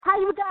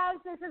you guys,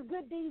 this is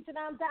Good Deeds, and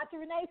I'm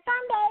Dr. Renee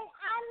Sunday.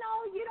 I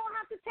know you don't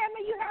have to tell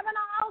me you're having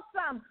an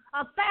awesome,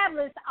 a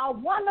fabulous, a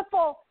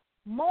wonderful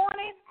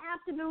morning,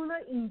 afternoon,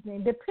 or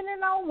evening, depending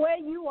on where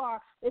you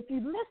are. If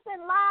you're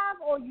listening live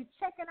or you're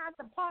checking out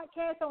the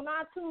podcast on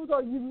iTunes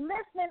or you're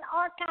listening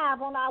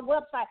archive on our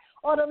website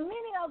or the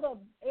many other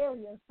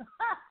areas,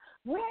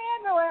 we're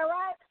everywhere,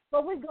 right?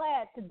 But we're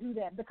glad to do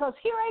that because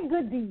here at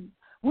Good Deeds,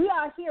 we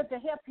are here to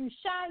help you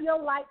shine your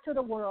light to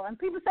the world. And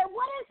people say,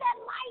 what is that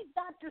light,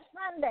 Dr.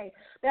 Sunday?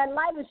 That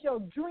light is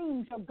your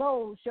dreams, your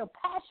goals, your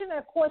passion, and,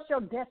 of course,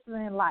 your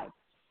destiny in life.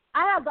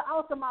 I have the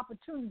awesome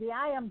opportunity.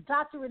 I am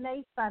Dr.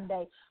 Renee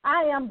Sunday.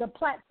 I am the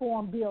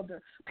platform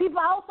builder. People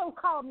also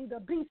call me the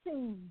be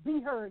seen, be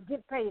heard,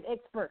 get paid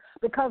expert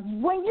because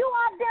when you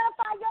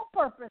identify your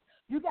purpose,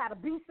 you got to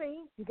be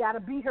seen, you got to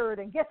be heard,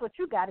 and guess what?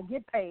 You got to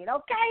get paid,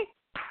 okay?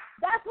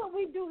 That's what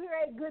we do here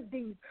at Good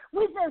Deeds.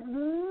 We just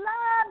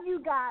love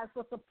you guys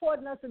for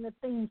supporting us in the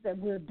things that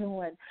we're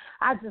doing.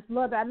 I just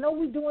love it. I know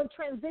we're doing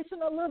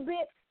transition a little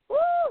bit. Woo,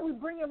 we're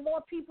bringing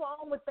more people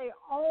on with their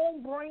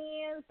own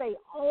brands, their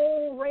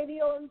own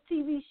radio and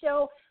TV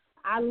show.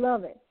 I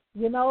love it.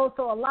 You know,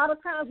 so a lot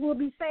of times we'll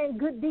be saying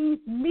Good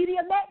Deeds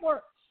Media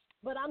Network,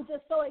 but I'm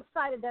just so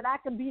excited that I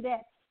can be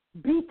that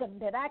beacon,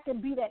 that I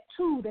can be that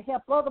tool to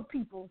help other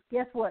people.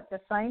 Guess what? The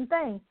same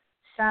thing,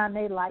 shine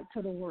their light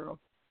to the world,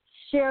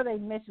 share their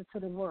message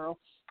to the world.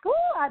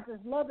 Ooh, I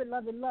just love it,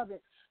 love it, love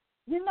it.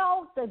 You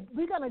know,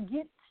 we're going to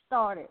get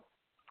started.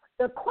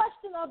 The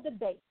question of the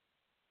day,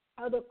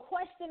 or the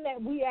question that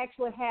we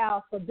actually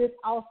have for this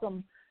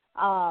awesome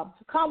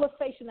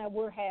conversation that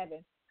we're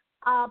having.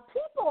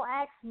 People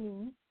ask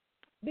me,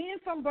 being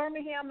from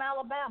Birmingham,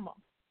 Alabama,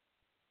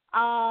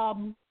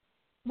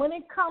 when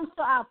it comes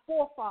to our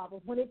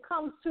forefathers, when it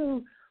comes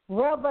to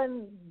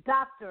Reverend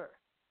Dr.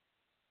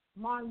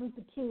 Martin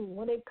Luther King,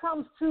 when it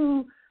comes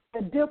to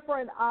the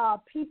different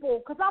people,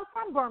 because I'm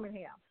from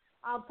Birmingham.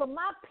 So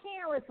my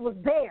parents was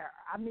there.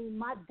 I mean,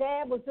 my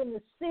dad was in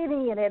the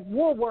city and at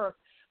Woolworth.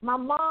 My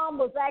mom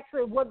was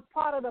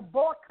part of the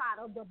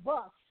boycott of the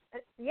bus.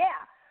 Yeah.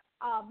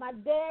 My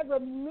dad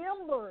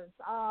remembers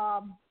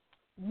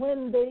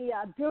when the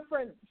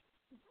different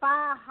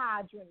fire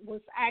hydrant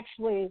was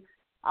actually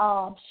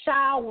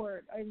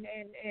showered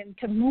and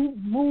to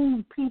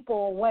move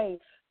people away,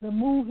 to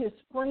move his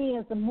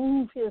friends, to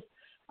move his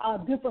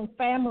different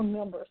family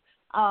members.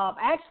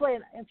 Actually,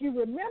 if you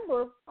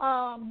remember,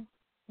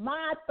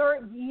 my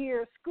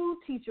third-year school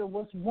teacher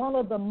was one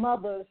of the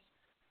mothers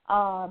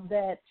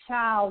that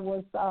child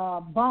was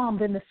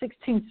bombed in the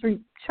 16th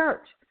Street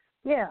Church.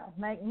 Yeah,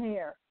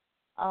 McNair.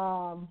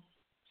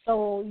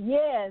 So,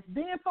 yes,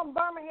 being from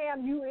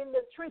Birmingham, you in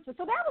the trenches.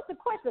 So that was the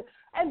question.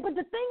 But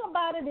the thing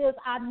about it is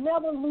I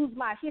never lose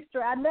my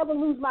history. I never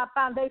lose my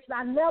foundation.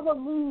 I never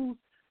lose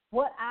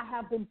what I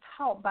have been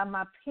taught by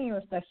my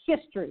parents, the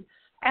history.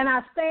 And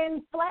I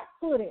stand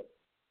flat-footed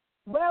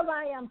where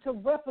I am to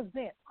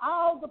represent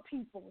all the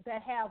people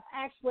that have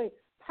actually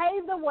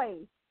paved the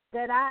way,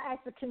 that I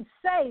actually can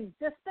say,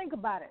 just think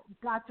about it,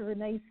 Dr.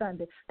 Renee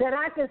Sunday, that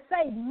I can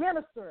say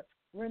Minister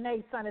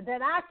Renee Sunday,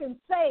 that I can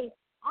say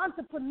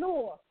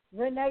Entrepreneur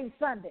Renee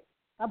Sunday,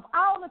 of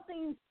all the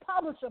things,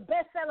 publisher,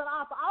 best-selling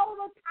author, all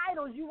the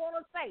titles you want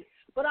to say.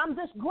 But I'm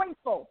just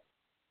grateful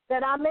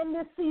that I'm in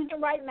this season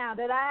right now,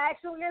 that I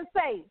actually can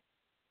say,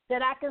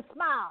 that I can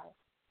smile,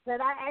 that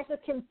I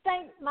actually can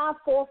thank my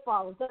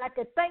forefathers, that I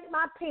can thank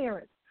my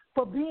parents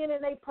for being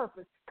in their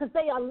purpose, because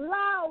they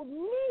allowed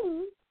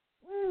me,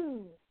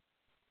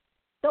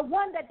 the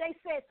one that they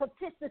said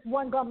statistics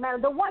wasn't going to matter,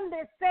 the one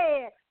that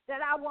said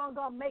that I wasn't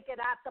going to make it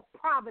out to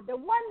private, the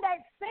one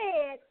that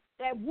said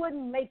that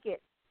wouldn't make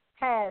it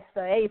past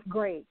the 8th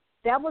grade.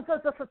 That was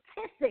just a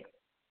statistic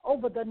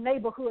over the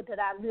neighborhood that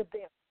I lived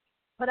in.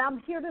 But I'm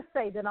here to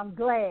say that I'm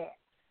glad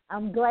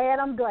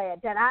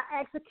that I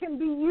actually can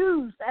be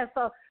used as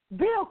a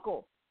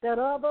vehicle that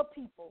other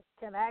people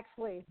can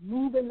actually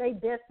move in their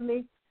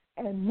destiny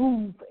and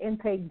move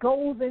into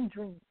goals and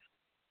dreams.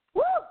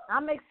 Woo!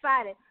 I'm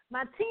excited.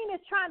 My team is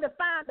trying to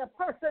find the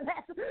person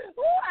that's,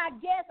 I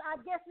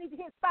guess need to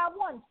hit star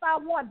one.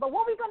 But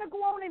what we're going to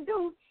go on and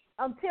do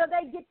until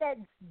they get that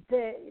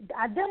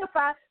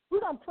identified, we're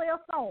going to play a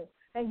song.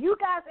 And you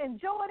guys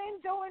enjoy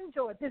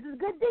it. This is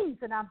Good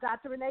Deeds, and I'm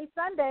Dr. Renee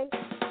Sunday.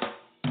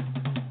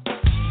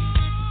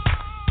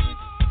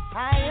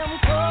 I am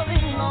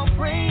calling on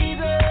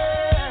praises.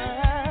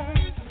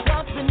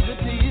 God's been good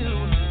to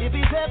you. If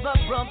he's ever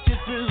brought you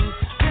through,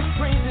 this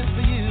praise is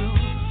for you.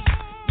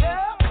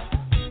 Yeah.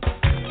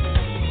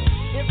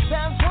 If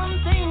there's one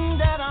thing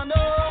that I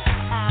know,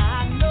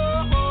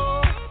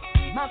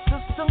 my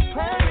sister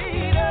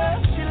prayed,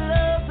 she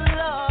loves the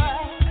Lord.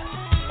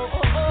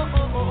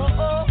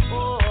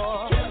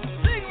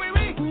 Sing with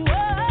me.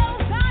 Oh,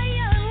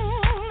 Zion,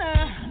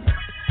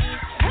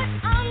 put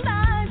on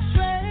thy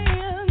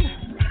strength.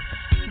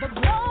 The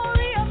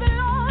glory of the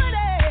Lord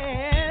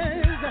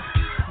is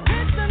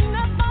risen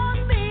upon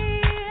me.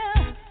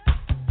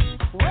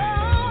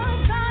 Oh,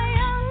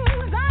 Zion,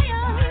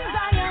 Zion,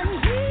 Zion,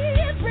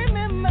 please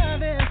remember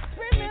this.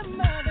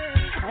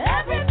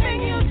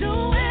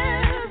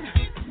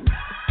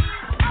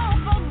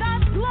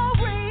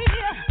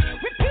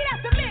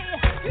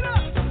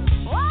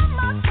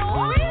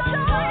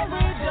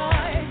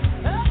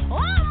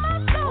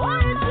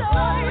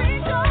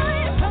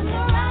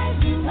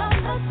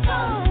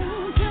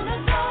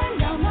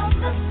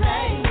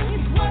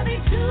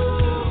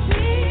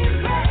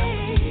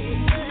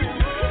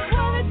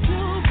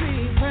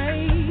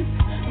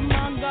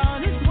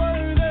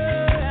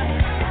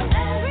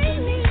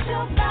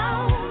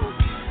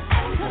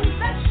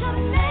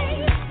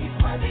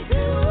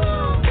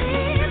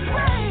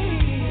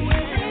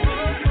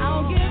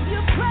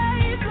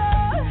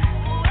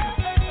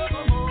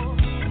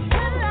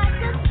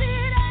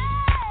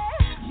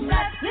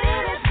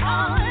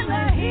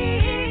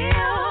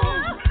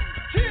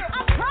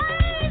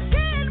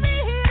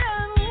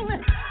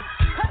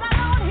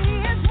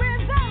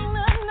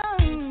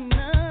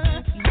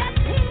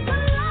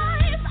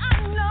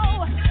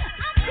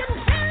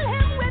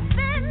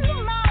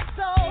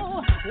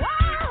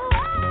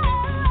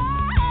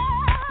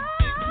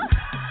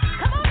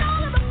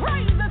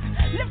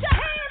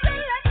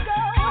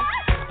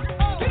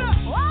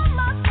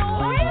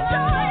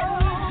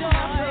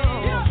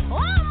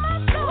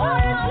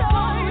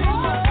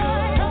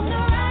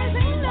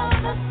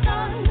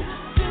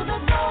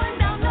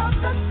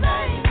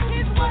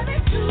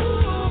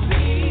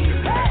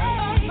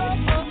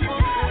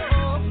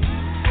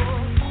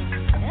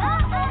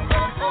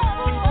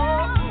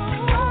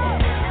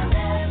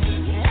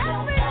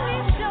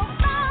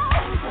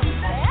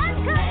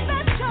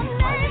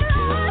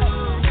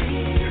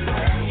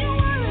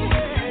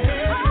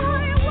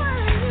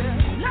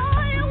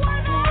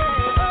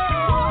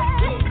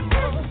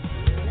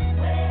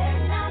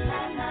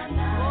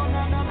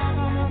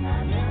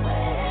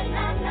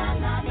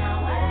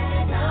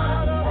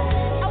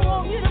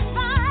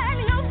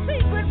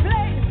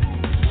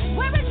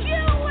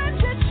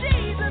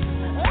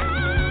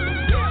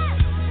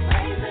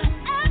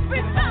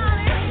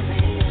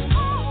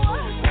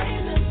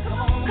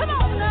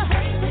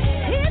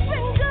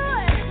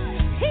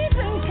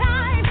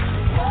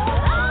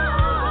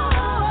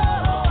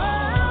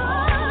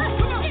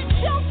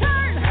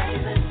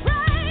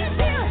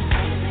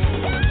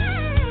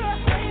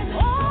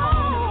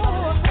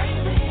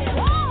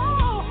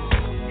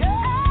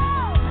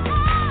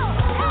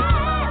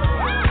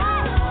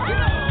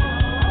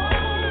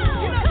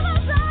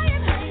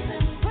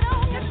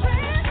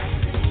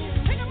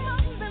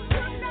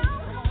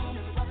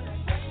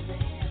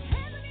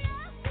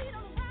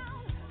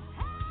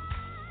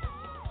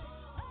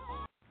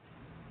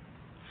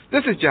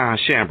 This is John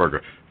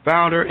Schamberger,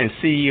 founder and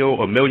CEO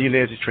of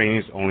Millionaires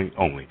Trainings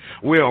Only.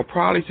 We are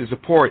proud to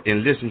support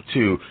and listen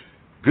to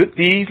Good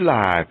Deeds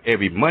Live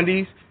every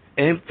Mondays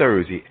and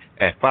Thursday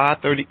at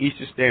 5:30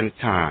 Eastern Standard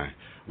Time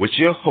with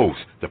your host,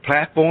 the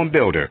platform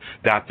builder,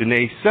 Dr.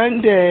 Nate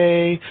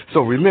Sunday.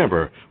 So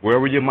remember,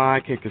 wherever your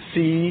mind can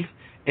conceive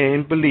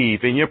and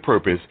believe in your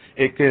purpose,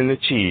 it can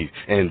achieve.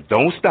 And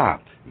don't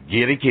stop.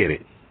 Get it, get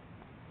it.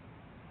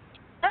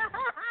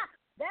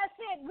 That's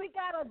it. We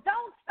got to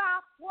don't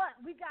stop. What?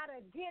 We got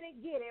to get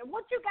it, get it. And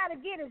what you got to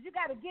get is you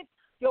got to get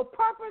your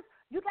purpose.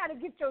 You got to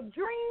get your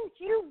dreams.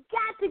 You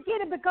got to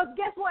get it because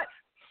guess what?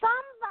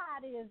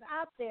 Somebody is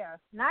out there,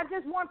 not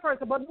just one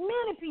person, but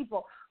many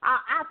people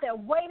are out there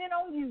waiting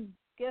on you,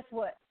 guess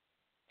what,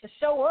 to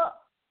show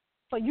up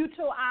for you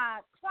to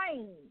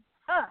claim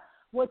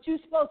what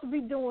you're supposed to be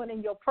doing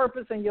in your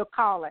purpose and your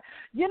calling.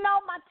 You know,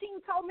 my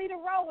team told me to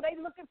roll.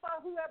 They looking for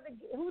who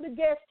the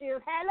guest is.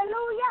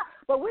 Hallelujah.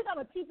 But we're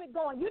going to keep it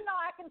going. You know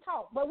I can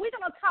talk, but we're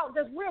going to talk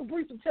just real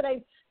briefly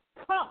today.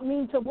 Prompt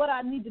me to what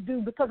I need to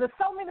do because there's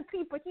so many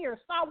people here.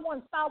 Star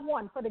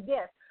one for the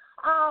guest.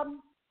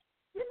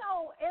 You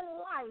know, in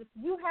life,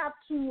 you have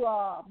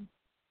to,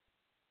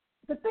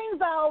 the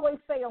things I always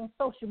say on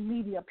social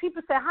media,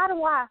 people say, how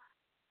do I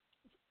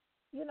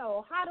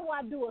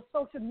do a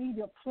social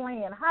media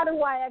plan? How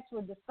do I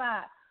actually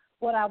decide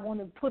what I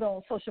want to put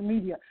on social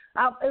media?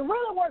 It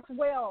really works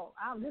well.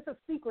 This is a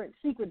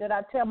secret that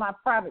I tell my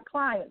private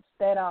clients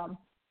that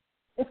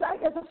it's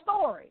a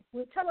story.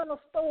 We're telling a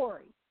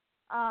story.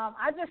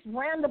 I just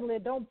randomly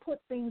don't put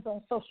things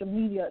on social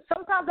media.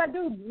 Sometimes I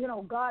do,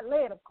 God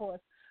led, of course.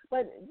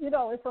 But,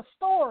 it's a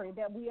story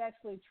that we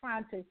actually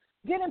trying to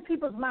get in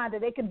people's mind that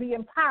they can be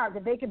empowered,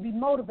 that they can be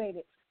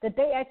motivated, that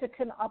they actually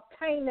can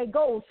obtain their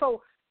goals.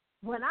 So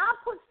when I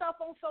put stuff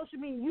on social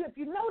media, if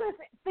you notice,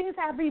 things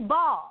have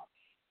evolved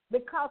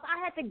because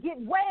I had to get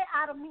way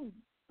out of me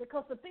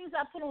because the things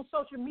I put on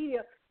social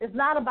media is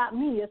not about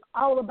me. It's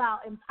all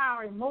about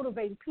empowering,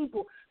 motivating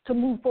people to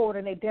move forward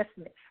in their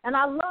destiny. And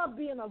I love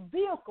being a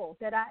vehicle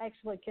that I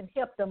actually can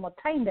help them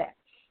attain that.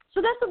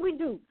 So that's what we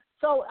do.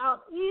 So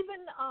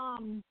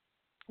even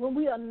when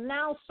we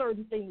announce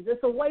certain things,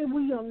 it's a way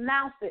we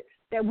announce it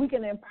that we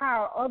can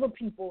empower other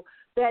people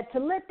that to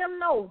let them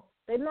know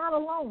they're not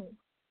alone.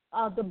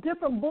 The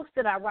different books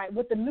that I write,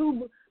 with the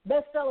new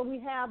bestseller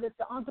we have, it's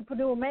the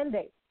Entrepreneur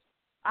Mandate.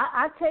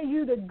 I tell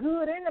you the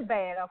good and the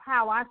bad of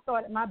how I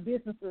started my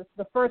businesses,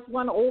 the first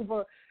one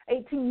over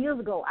 18 years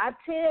ago. I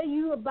tell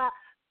you about,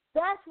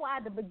 that's why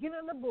the beginning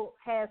of the book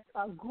has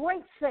a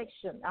great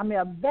section,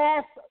 a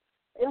vast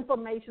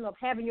information of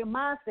having your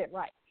mindset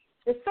right.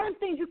 There's certain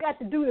things you got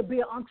to do to be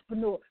an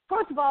entrepreneur.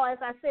 First of all, as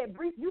I said,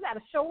 you got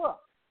to show up.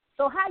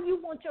 So how you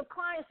want your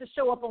clients to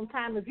show up on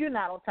time if you're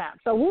not on time?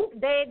 So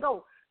there you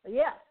go.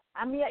 Yeah.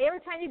 Every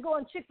time you go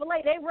in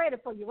Chick-fil-A, they're ready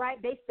for you,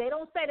 right? They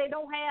don't say they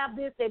don't have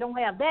this, they don't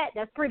have that.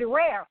 That's pretty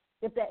rare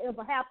if that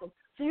ever happens.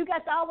 So you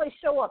got to always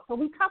show up. So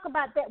we talk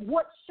about that,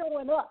 what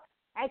showing up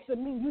actually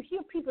means. You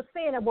hear people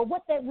saying that, well,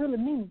 what that really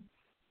means.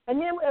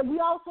 And then we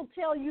also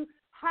tell you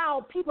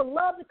how people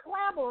love to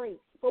collaborate.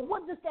 But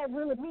what does that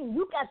really mean?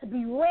 You got to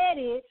be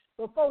ready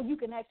before you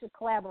can actually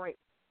collaborate.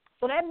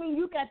 So that means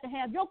you got to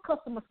have your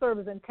customer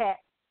service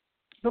intact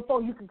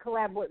before you can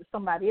collaborate with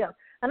somebody else.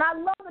 And I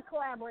love to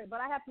collaborate, but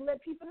I have to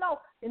let people know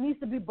it needs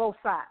to be both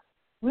sides.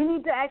 We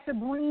need to actually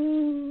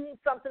bring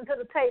something to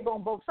the table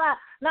on both sides.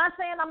 Not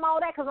saying I'm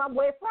all that because I'm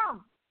where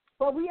from.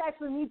 But we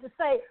actually need to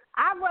say,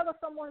 I'd rather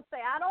someone say,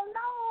 I don't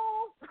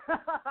know.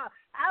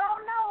 I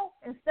don't know,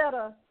 instead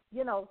of,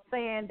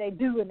 saying they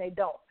do and they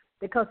don't.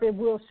 Because it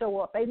will show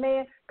up,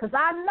 amen? Because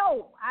I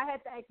know I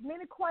had to ask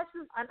many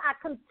questions, and I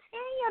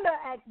continue to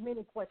ask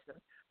many questions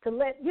to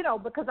let,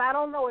 because I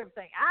don't know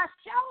everything. I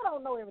sure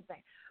don't know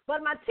everything.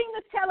 But my team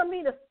is telling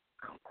me to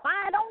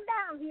quiet on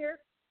down here.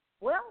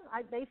 Well,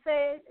 they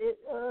said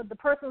the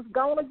person's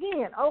gone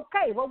again.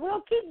 Okay, well,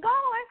 we'll keep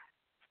going.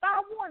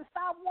 Star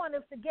one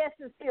if the guest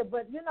is here.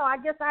 But, I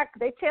guess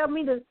they tell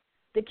me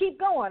to keep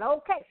going.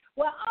 Okay,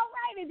 well, all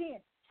righty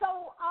then.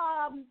 So,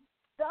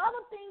 the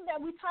other thing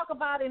that we talk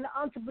about in the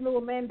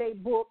Entrepreneur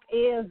Mandate book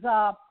is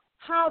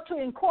how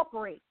to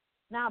incorporate.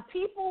 Now,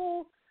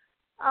 people,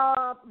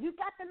 you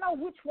got to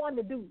know which one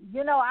to do.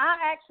 I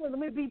actually, let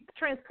me be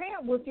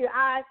transparent with you.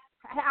 I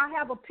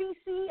have a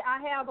PC.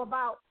 I have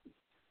about,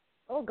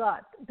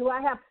 do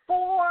I have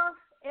 4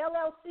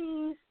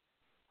 LLCs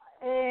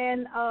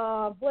and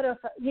what else?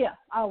 Yeah,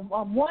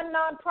 one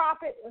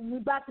nonprofit, and we're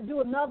about to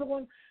do another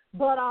one.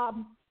 But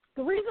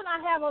the reason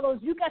I have all those,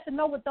 you got to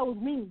know what those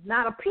mean.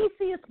 Now, a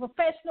PC is a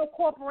professional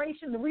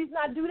corporation. The reason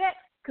I do that,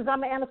 because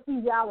I'm an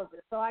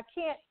anesthesiologist. So I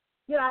can't,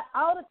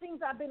 all the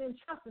things I've been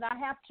entrusted, I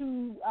have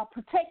to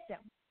protect them.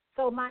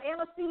 So my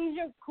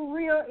anesthesia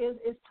career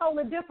is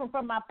totally different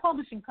from my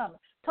publishing company,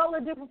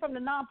 totally different from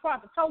the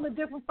nonprofit, totally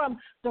different from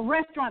the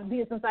restaurant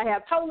business I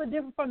have, totally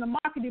different from the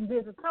marketing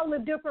business, totally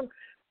different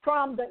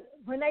from the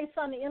Renee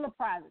Sunday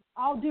Enterprises,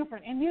 all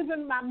different. And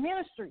even my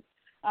ministry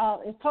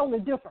is totally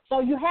different. So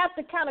you have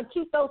to kind of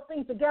keep those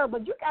things together,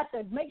 but you got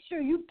to make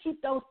sure you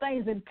keep those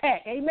things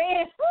intact.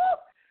 Amen?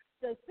 Woo!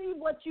 to see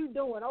what you're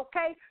doing,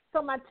 okay?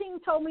 So my team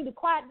told me to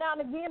quiet down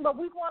again, but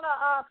we want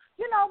to,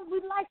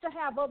 we'd like to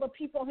have other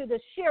people here to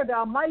share the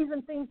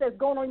amazing things that's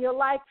going on in your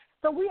life.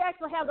 So we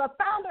actually have the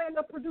founder and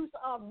the producer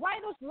of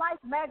Writers Life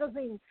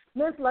magazine,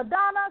 Miss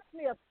LaDonna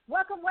Smith.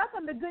 Welcome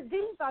to Good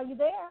Deeds. Are you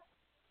there?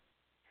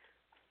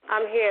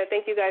 I'm here.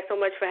 Thank you guys so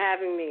much for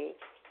having me.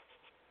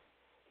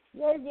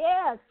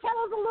 Yes. Tell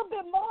us a little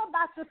bit more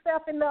about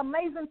yourself and the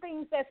amazing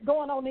things that's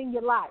going on in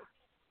your life.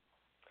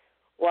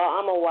 Well,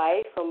 I'm a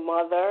wife, a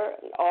mother,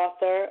 an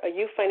author, a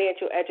youth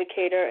financial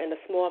educator, and a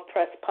small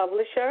press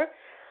publisher.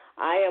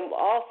 I am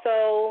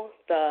also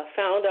the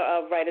founder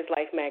of Writers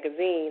Life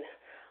magazine.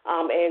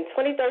 In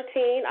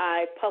 2013,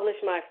 I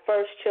published my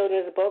first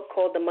children's book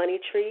called The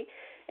Money Tree,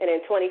 and in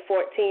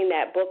 2014,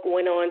 that book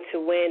went on to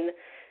win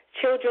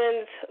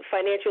Children's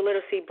Financial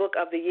Literacy Book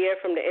of the Year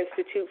from the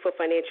Institute for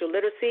Financial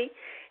Literacy.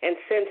 And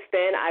since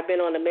then, I've been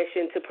on a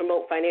mission to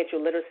promote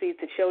financial literacy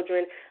to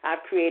children.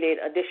 I've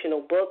created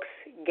additional books,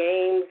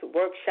 games,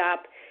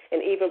 workshops, and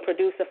even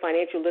produced a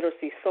financial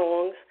literacy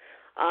song.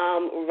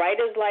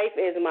 Writer's Life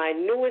is my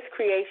newest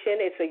creation.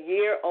 It's a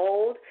year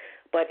old,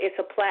 but it's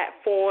a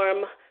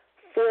platform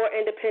for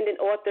independent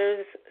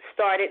authors,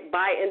 started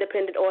by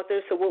independent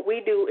authors. So what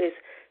we do is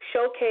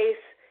showcase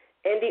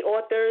indie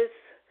authors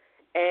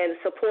and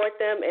support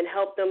them and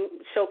help them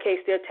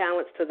showcase their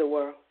talents to the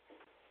world.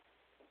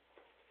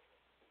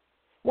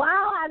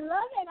 Wow, I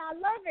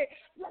love it.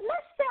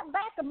 Let's step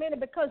back a minute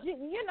because,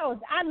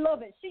 I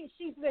love it.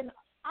 She's been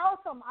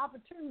awesome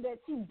opportunity that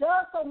she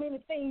does so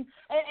many things,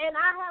 and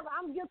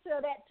I'm guilty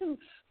of that too.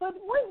 But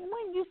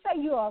when you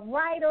say you're a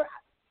writer,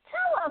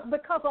 tell us,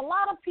 because a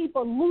lot of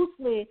people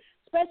loosely,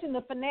 especially in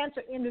the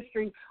financial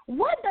industry,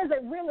 what does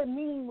it really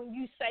mean when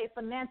you say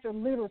financial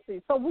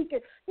literacy? So we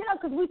could,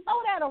 because we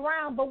throw that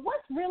around, but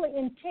what's really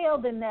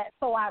entailed in that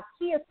so our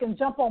kids can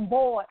jump on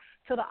board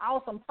to the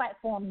awesome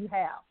platform you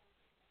have?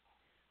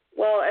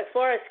 Well, as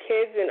far as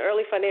kids and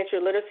early financial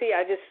literacy,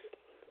 I just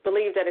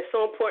believe that it's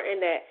so important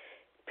that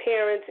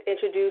parents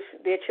introduce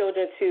their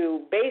children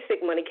to basic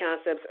money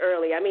concepts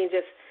early. I mean,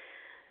 just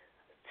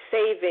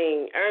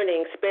saving,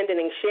 earning, spending,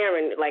 and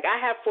sharing. Like,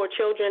 I have 4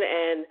 children,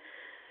 and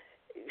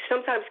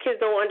sometimes kids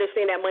don't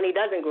understand that money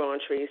doesn't grow on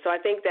trees. So I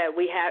think that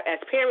we have,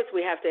 as parents,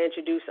 we have to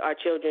introduce our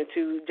children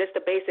to just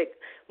the basic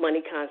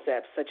money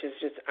concepts, such as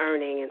just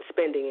earning and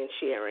spending and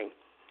sharing.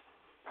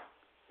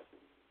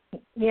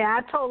 Yeah,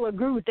 I totally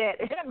agree with that.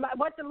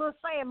 What's the little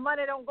saying,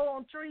 money don't grow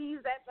on trees?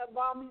 That's what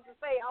mom used to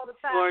say all the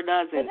time. Or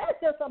doesn't. And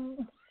that's just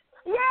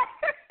yeah,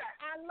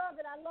 I love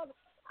it.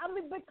 I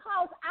mean,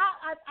 because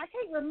I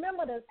can't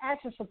remember the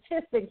actual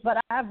statistics, but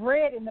I've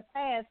read in the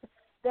past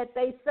that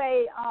they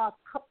say,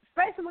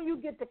 especially when you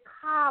get to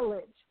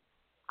college,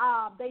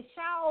 they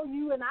shower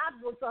you, and I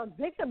was a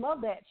victim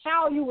of that,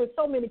 shower you with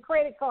so many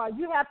credit cards.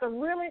 You have to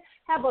really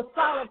have a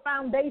solid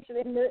foundation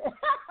in the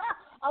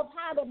of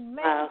how to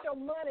manage your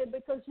money,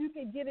 because you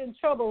can get in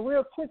trouble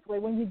real quickly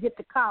when you get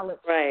to college.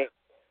 Right.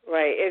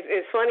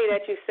 It's funny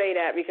that you say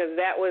that, because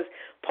that was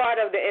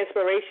part of the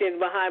inspiration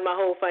behind my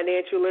whole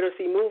financial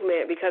literacy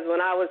movement, because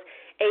when I was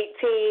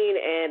 18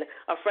 and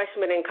a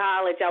freshman in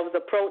college, I was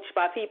approached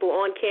by people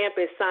on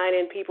campus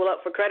signing people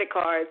up for credit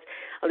cards.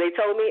 They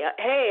told me,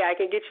 hey, I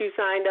can get you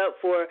signed up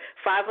for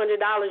 $500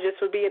 just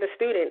for being a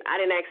student. I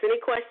didn't ask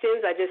any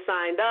questions. I just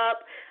signed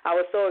up. I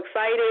was so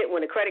excited.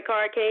 When the credit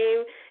card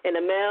came in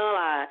the mail,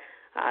 I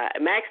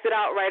maxed it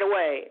out right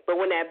away. But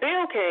when that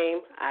bill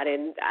came, I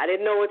didn't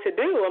know what to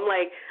do. I'm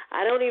like,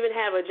 I don't even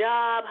have a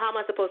job. How am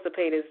I supposed to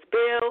pay this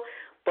bill?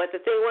 But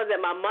the thing was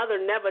that my mother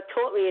never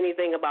taught me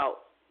anything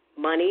about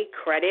money,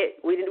 credit.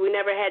 We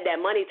never had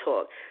that money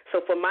talk.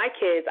 So for my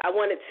kids, I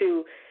wanted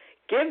to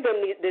give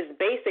them this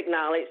basic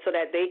knowledge so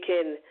that they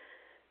can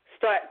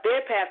start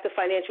their path to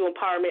financial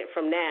empowerment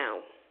from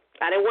now.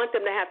 I didn't want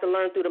them to have to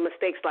learn through the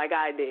mistakes like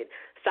I did,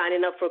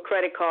 signing up for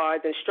credit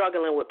cards and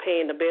struggling with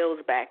paying the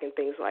bills back and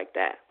things like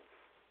that.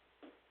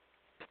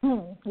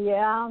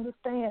 Yeah, I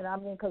understand.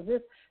 I mean, because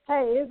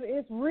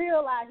it's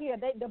real out here.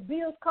 The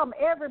bills come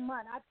every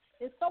month.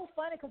 It's so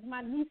funny because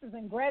my niece is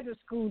in graduate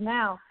school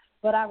now,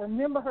 but I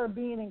remember her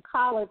being in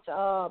college,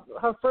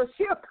 her first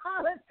year of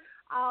college.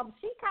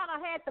 She kind of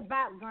had the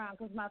background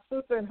because my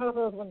sister and her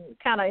husband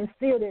kind of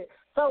instilled it.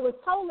 So it was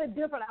totally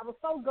different. I was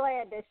so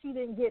glad that she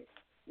didn't get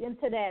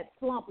into that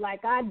slump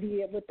like I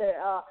did with the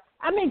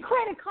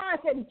credit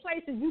cards in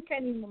places you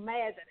can't even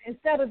imagine.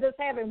 Instead of just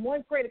having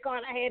one credit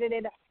card, I had it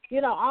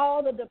at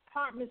all the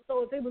department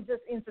stores. It was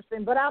just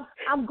interesting. But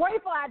I'm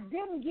grateful I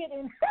didn't get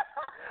in.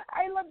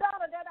 Hey,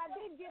 LaDonna, that I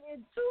didn't get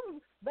in too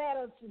bad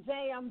a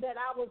jam that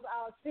I was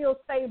still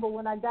stable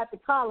when I got to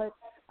college,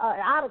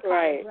 out of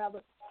college,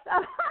 rather.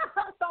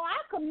 So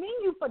I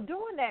commend you for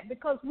doing that,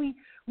 because we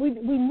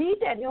need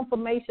that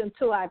information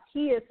to our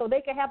kids so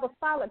they can have a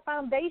solid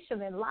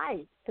foundation in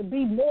life to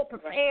be more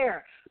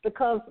prepared.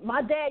 Because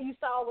my dad used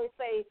to always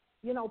say,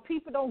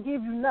 people don't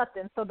give you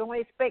nothing, so don't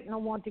expect no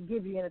one to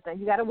give you anything.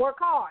 You got to work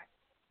hard.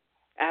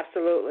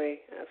 Absolutely.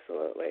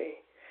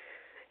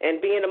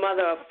 And being a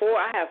mother of 4,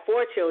 I have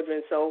 4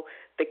 children, so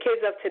the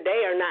kids of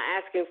today are not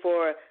asking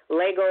for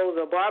Legos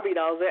or Barbie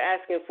dolls. They're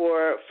asking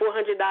for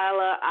 $400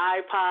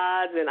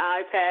 iPods and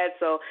iPads.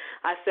 So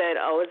I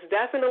said, it's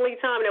definitely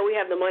time that we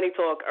have the money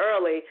talk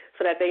early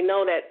so that they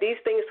know that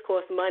these things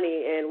cost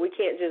money and we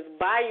can't just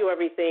buy you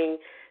everything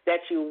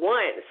that you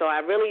want. So I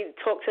really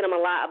talk to them a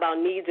lot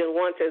about needs and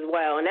wants as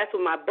well. And that's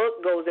what my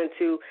book goes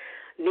into,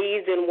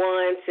 needs and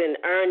wants and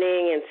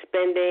earning and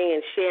spending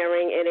and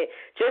sharing. And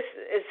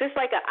it's just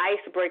like an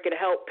icebreaker to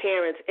help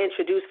parents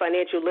introduce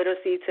financial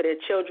literacy to their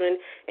children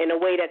in a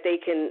way that they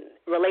can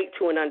relate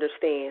to and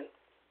understand.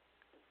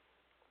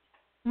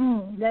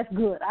 That's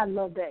good. I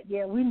love that.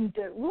 Yeah, we need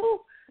to.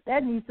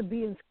 That needs to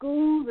be in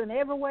schools and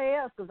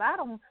everywhere else, because I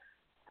don't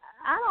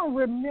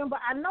remember.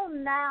 I know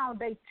now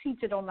they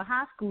teach it on the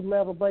high school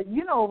level, but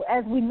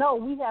as we know,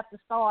 we have to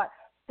start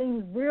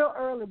things real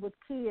early with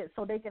kids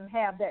so they can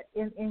have that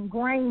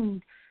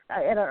ingrained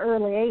at an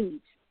early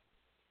age.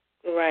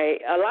 Right.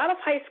 A lot of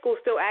high schools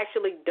still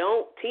actually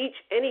don't teach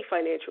any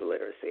financial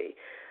literacy.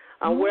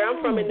 Where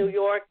I'm from in New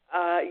York,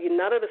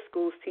 none of the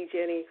schools teach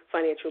any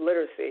financial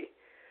literacy.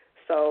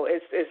 So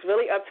it's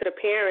really up to the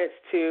parents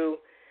to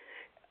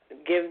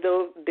give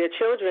their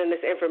children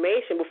this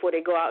information before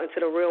they go out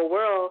into the real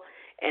world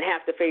and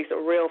have to face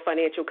real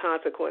financial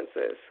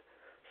consequences.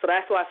 So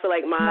that's why I feel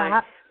like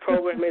my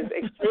program is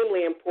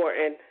extremely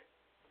important.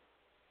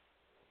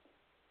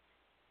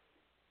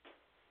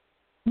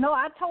 No,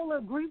 I totally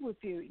agree with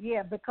you.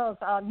 Yeah, because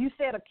you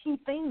said a key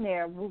thing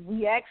there.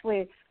 We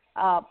actually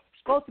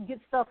supposed to get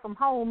stuff from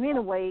home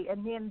anyway,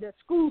 and then the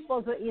school's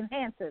supposed to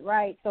enhance it,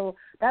 right? So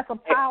that's a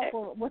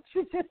powerful what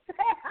you just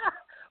said.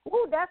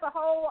 Ooh, that's a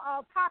whole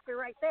topic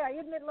right there,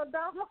 isn't it,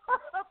 LaDonna?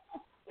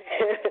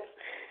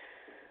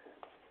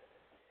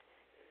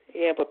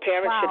 Yeah, but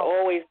parents should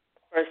always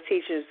first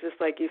teachers, just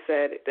like you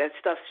said. That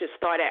stuff should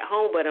start at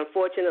home, but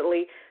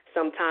unfortunately,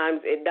 sometimes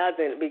it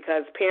doesn't,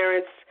 because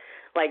parents,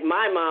 like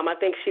my mom, I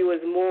think she was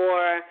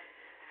more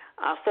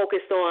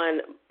focused on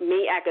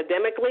me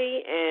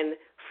academically and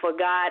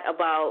forgot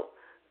about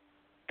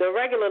the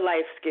regular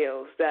life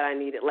skills that I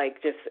needed,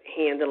 like just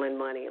handling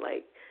money.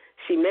 Like,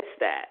 she missed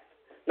that.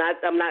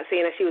 I'm not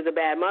saying that she was a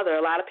bad mother.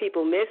 A lot of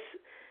people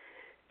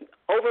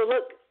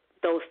overlook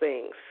those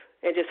things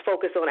and just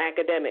focus on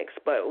academics.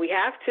 But we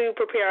have to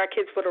prepare our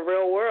kids for the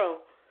real world.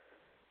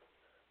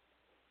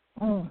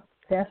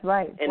 That's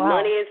right. And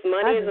money is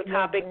a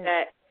topic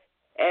that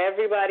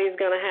everybody's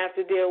going to have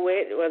to deal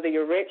with, whether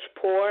you're rich,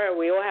 poor.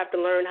 We all have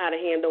to learn how to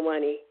handle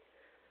money.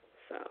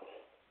 So.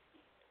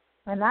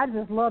 And I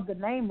just love the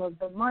name of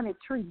the money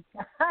tree.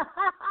 I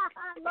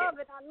love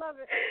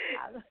it.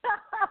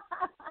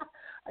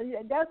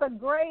 That's a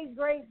great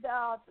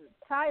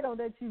title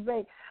that you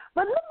made.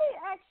 But let me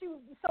ask you,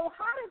 so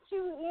how did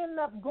you end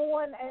up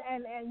going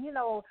and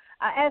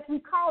as we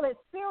call it,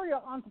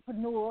 serial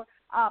entrepreneur,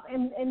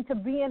 into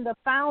being the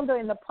founder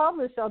and the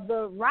publisher of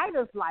the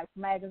Writer's Life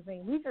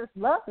magazine? We just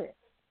love it.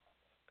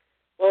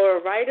 Well,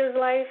 Writer's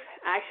Life,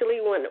 actually,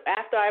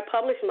 after I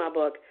published my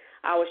book,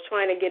 I was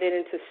trying to get it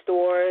into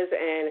stores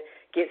and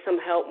get some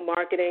help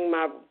marketing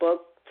my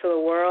book to the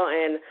world.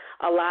 And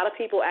a lot of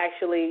people I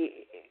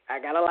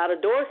got a lot of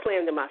doors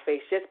slammed in my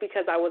face just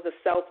because I was a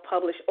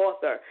self-published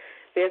author.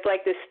 There's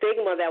like this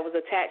stigma that was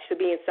attached to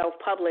being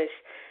self-published.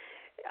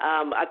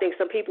 I think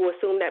some people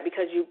assume that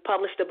because you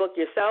published a book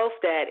yourself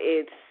that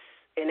it's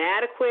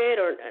inadequate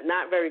or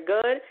not very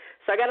good.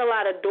 So I got a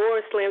lot of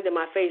doors slammed in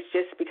my face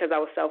just because I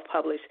was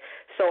self-published.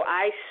 So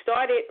I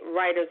started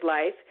Writer's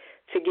Life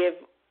to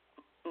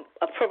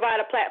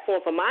provide a platform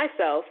for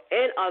myself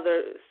and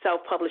other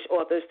self-published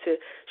authors to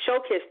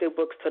showcase their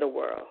books to the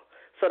world.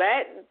 So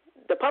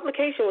the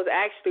publication was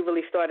actually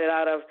really started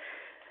out of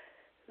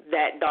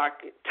that dark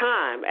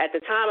time. At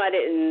the time,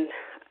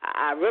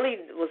 I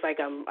really was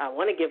like, I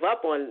want to give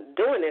up on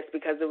doing this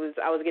because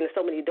I was getting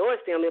so many doors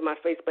slammed in my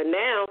face. But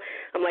now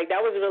I'm like,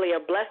 that was really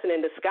a blessing in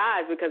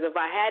disguise, because if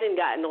I hadn't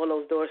gotten all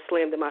those doors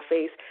slammed in my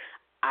face,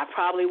 I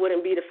probably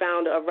wouldn't be the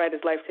founder of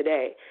Writer's Life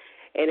today.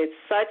 And it's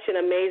such an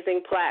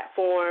amazing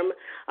platform.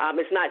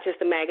 It's not just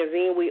a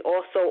magazine. We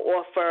also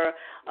offer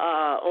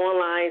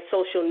online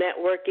social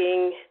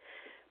networking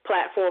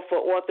platform for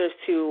authors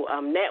to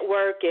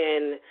network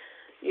and,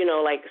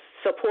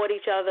 support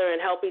each other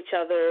and help each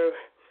other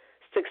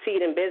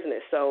succeed in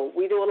business. So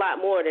we do a lot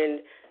more than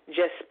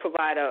just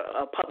provide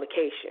a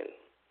publication.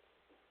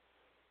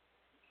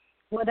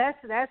 Well,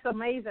 that's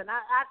amazing.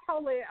 I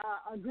totally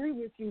agree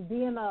with you.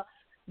 Being a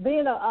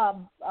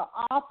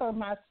author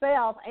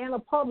myself and a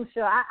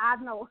publisher, I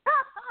know.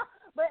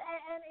 But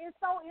and it's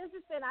so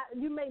interesting.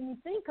 You made me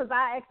think, because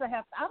I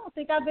don't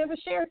think I've ever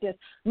shared this.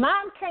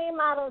 Mine came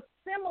out of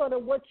similar to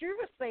what you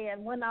were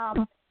saying. When I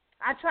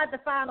tried to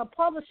find a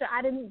publisher,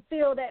 I didn't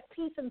feel that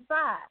peace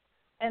inside.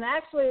 And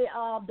actually,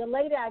 the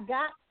lady I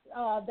got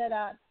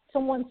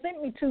someone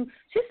sent me to,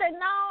 she said,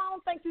 "No, I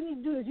don't think you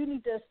need to do this. You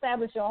need to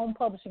establish your own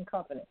publishing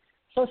company."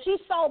 So she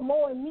saw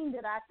more in me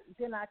than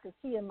I could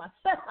see in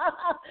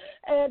myself,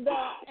 and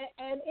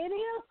it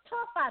is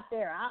tough out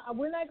there.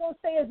 We're not gonna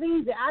say it's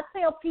easy. I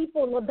tell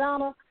people,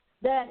 LaDonna,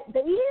 that the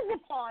easy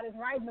part is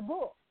writing the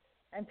book.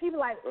 And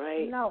people are like,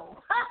 no.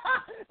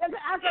 I said,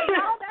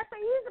 no, that's the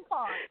easy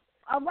part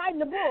of writing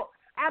the book.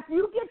 After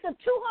you get the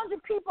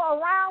 200 people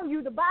around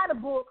you to buy the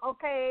book,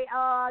 okay,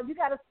 you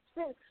got to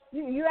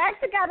you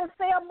actually got to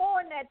sell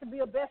more than that to be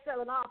a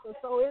best-selling author.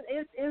 So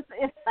it's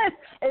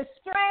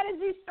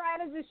strategy.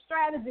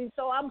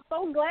 So I'm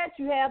so glad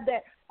you have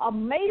that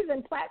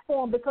amazing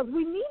platform, because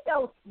we need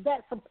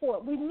that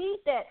support. We need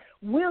that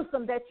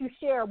wisdom that you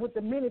share with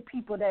the many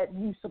people that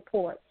you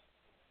support.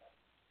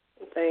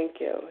 Thank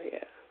you.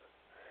 Yeah.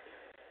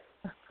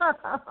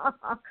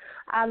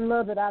 I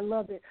love it.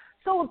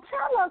 So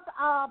tell us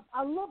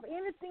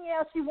anything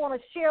else you want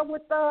to share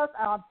with us.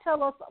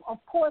 Tell us,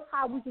 of course,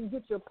 how we can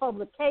get your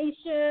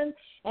publication,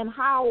 and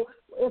how,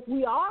 if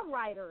we are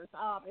writers,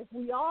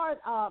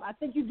 I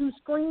think you do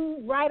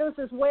screenwriters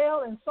as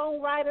well and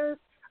songwriters.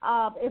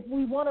 If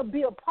we want to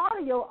be a part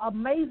of your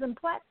amazing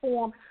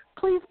platform,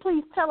 please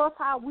tell us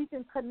how we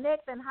can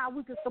connect and how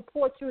we can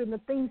support you in the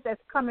things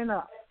that's coming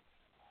up.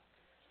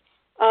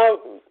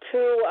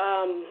 To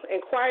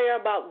inquire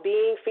about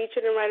being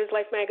featured in Writers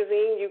Life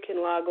Magazine, you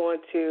can log on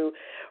to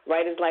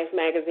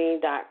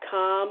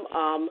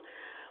writerslifemagazine.com.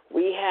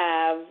 We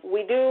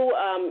do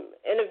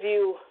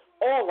interview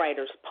all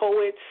writers,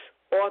 poets,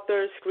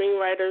 authors,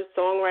 screenwriters,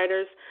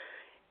 songwriters,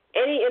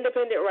 any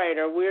independent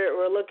writer.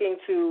 We're looking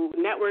to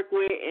network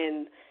with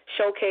and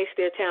showcase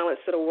their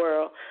talents to the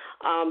world.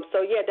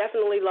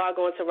 Definitely log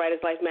on to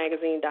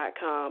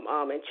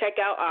writerslifemagazine.com and check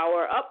out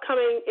our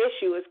upcoming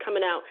issue. It's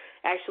coming out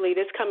actually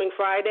this coming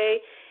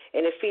Friday,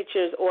 and it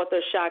features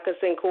author Shaka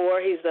Sinkoor.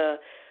 He's a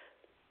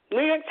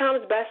New York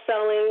Times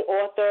best-selling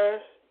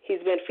author.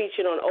 He's been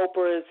featured on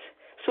Oprah's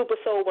Super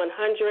Soul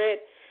 100,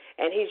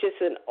 and he's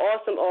just an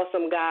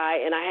awesome guy,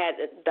 and I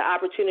had the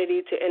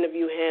opportunity to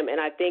interview him,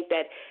 and I think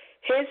that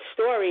his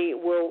story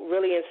will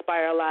really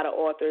inspire a lot of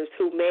authors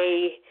who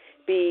may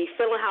be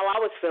feeling how I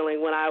was feeling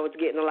when I was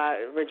getting a lot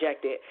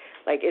rejected.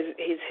 Like,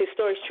 his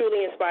story is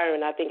truly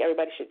inspiring. I think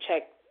everybody should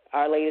check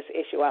our latest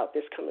issue out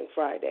this coming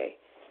Friday.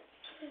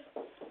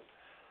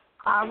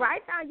 All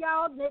right, now,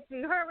 y'all, if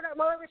you heard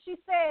whatever she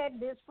said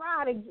this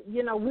Friday,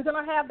 we're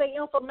going to have the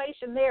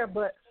information there,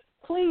 but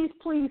please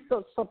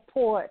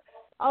support.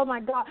 Oh, my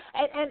God.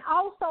 And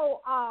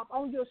also,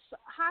 on your,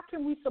 how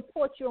can we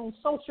support you on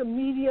social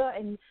media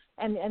and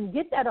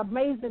get that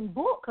amazing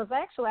book? Because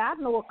actually I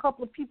know a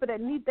couple of people that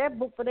need that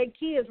book for their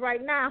kids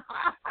right now.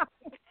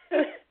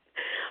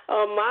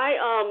 My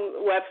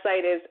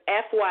website is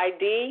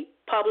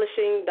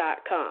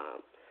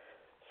fydpublishing.com.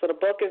 So the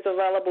book is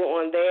available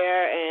on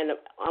there, and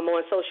I'm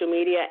on social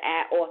media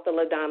at author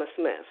LaDonna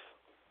Smith.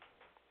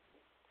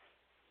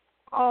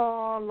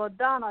 Oh,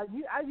 LaDonna,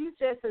 you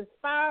just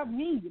inspired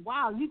me.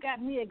 Wow, you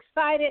got me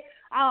excited.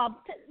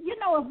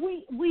 If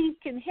we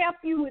can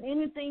help you with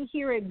anything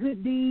here at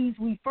Good Deeds,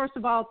 we first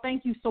of all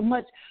thank you so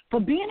much for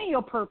being in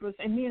your purpose,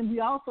 and then we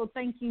also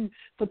thank you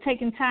for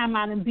taking time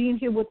out and being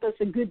here with us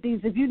at Good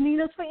Deeds. If you need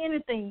us for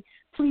anything,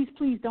 please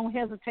don't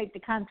hesitate to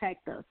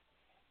contact us.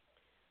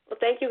 Well,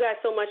 thank you guys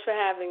so much for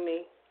having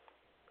me.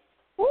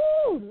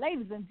 Ooh,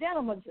 ladies and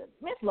gentlemen,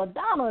 Miss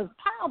LaDonna is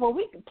powerful.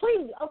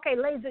 Okay,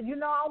 ladies, I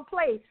don't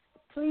play.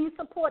 Please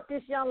support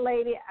this young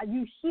lady.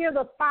 You hear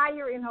the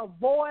fire in her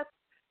voice.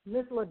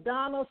 Miss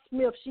LaDonna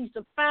Smith, she's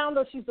the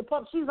founder. She's the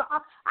pub.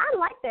 I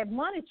like that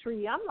money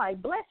tree. I'm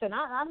like, blessing.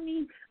 I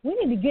mean, we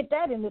need to get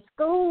that in the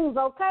schools,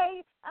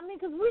 okay? I mean,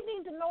 because we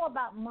need to know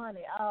about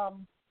money.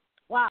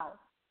 Wow.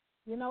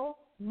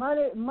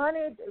 Money,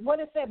 what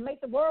it said, make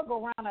the world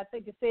go round, I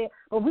think it said.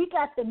 But we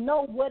got to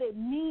know what it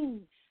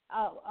means,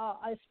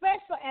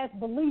 especially as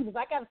believers.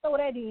 I got to throw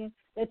that in,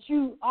 that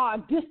you are a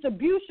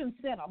distribution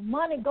center.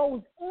 Money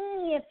goes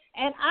in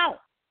and out.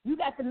 You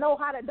got to know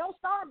how to, don't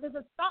start with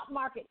the stock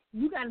market.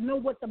 You got to know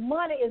what the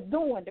money is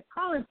doing, the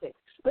currency.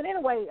 But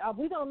anyway,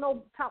 we're going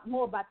to talk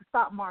more about the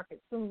stock market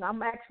soon.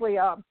 I'm actually,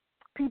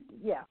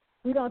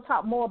 we're going to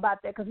talk more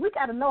about that, because we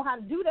got to know how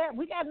to do that.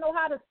 We got to know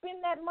how to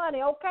spend that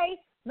money, okay?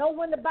 Know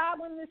when to buy,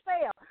 when to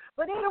sell.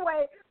 But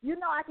anyway,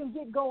 I can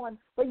get going.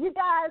 But you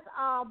guys,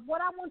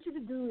 what I want you to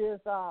do is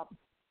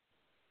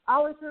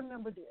always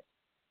remember this.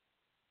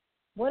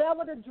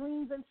 Whatever the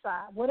dreams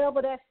inside,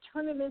 whatever that's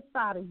turning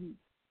inside of you,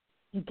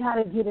 you got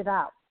to get it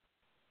out.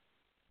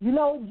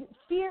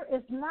 Fear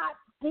is not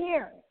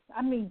there.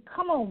 I mean,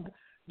 come on.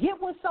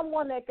 Get with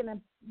someone that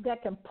can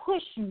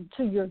push you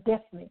to your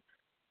destiny.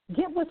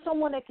 Get with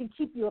someone that can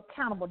keep you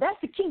accountable.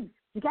 That's the key.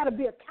 You got to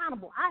be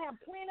accountable. I have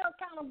plenty of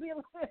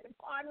accountability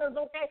partners,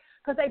 okay,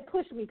 because they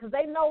push me, because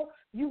they know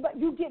you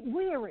get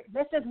weary.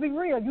 Let's just be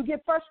real. You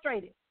get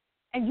frustrated.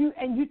 And you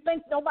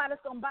think nobody's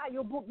going to buy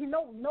your book.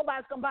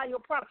 Nobody's going to buy your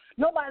product.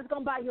 Nobody's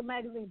going to buy your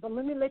magazine. But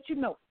let me let you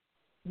know,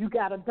 you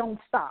got to don't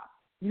stop.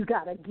 You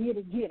got to get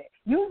it.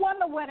 You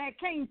wonder where that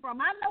came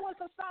from. I know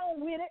it's a song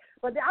with it,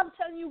 but I'm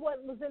telling you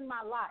what was in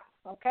my life,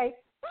 okay?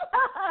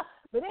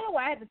 But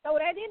anyway, I had to throw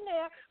that in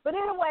there. But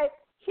anyway,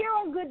 here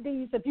on Good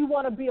Deeds, if you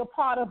want to be a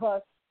part of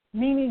us,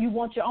 meaning you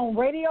want your own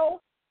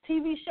radio,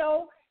 TV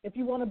show, if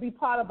you want to be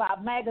part of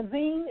our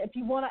magazine, if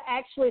you want to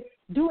actually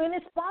do any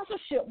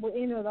sponsorship with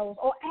any of those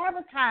or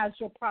advertise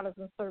your products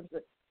and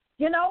services,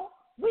 we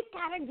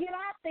got to get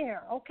out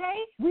there,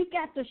 okay? We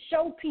got to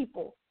show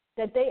people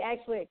that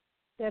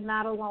they're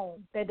not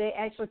alone, that they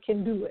actually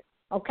can do it,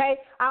 okay?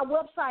 Our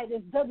website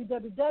is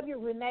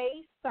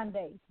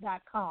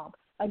www.reneesunday.com.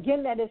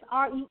 Again, that is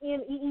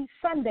RENEE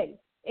Sunday,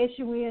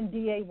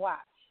 SUNDAY.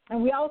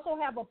 And we also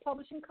have a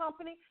publishing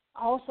company,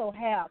 also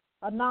have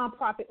a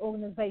nonprofit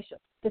organization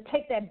to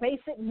take that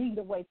basic need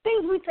away,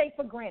 things we take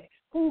for granted,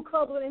 food,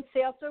 clothing, and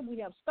shelter. We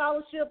have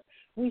scholarships.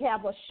 We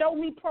have a show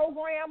me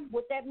program.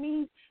 What that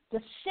means,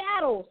 to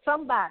shadow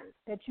somebody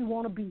that you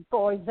want to be,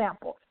 for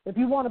example. If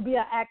you want to be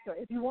an actor,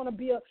 if you want to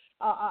be a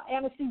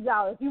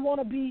anesthesiologist, if you want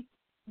to be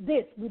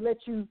this, we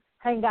let you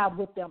hang out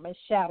with them and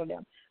shadow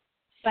them.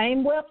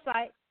 Same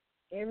website.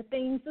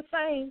 Everything's the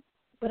same.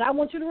 But I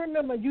want you to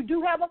remember, you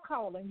do have a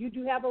calling. You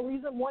do have a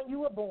reason why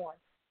you were born.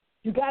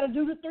 You got to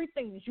do the three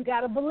things. You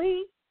got to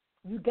believe,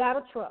 you got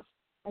to trust,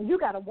 and you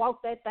got to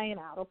walk that thing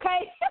out,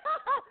 okay?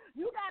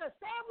 You got to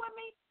stand with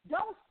me.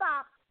 Don't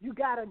stop. You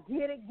got to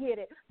get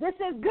it. This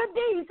is Good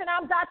Deeds, and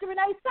I'm Dr.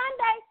 Renee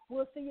Sunday.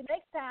 We'll see you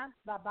next time.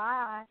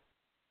 Bye-bye.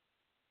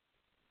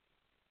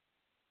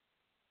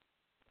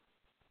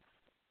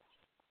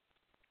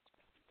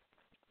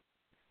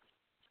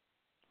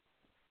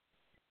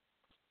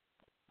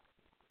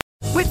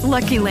 With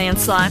Lucky Land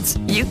Slots,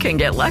 you can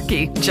get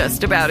lucky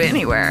just about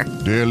anywhere.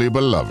 Dearly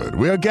beloved,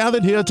 we are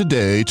gathered here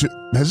today to...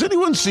 Has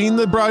anyone seen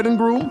the bride and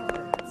groom?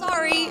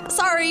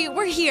 Sorry,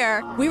 we're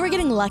here. We were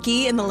getting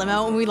lucky in the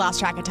limo and we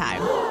lost track of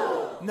time.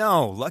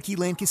 No, Lucky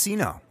Land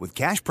Casino, with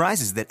cash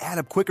prizes that add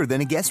up quicker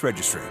than a guest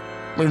registry.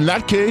 In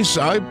that case,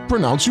 I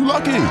pronounce you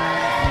lucky.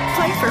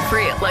 Play for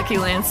free at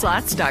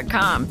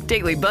LuckyLandSlots.com.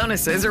 Daily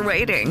bonuses are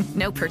waiting.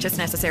 No purchase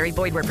necessary.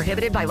 Void where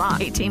prohibited by law.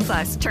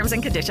 18+. Terms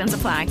and conditions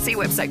apply. See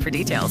website for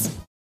details.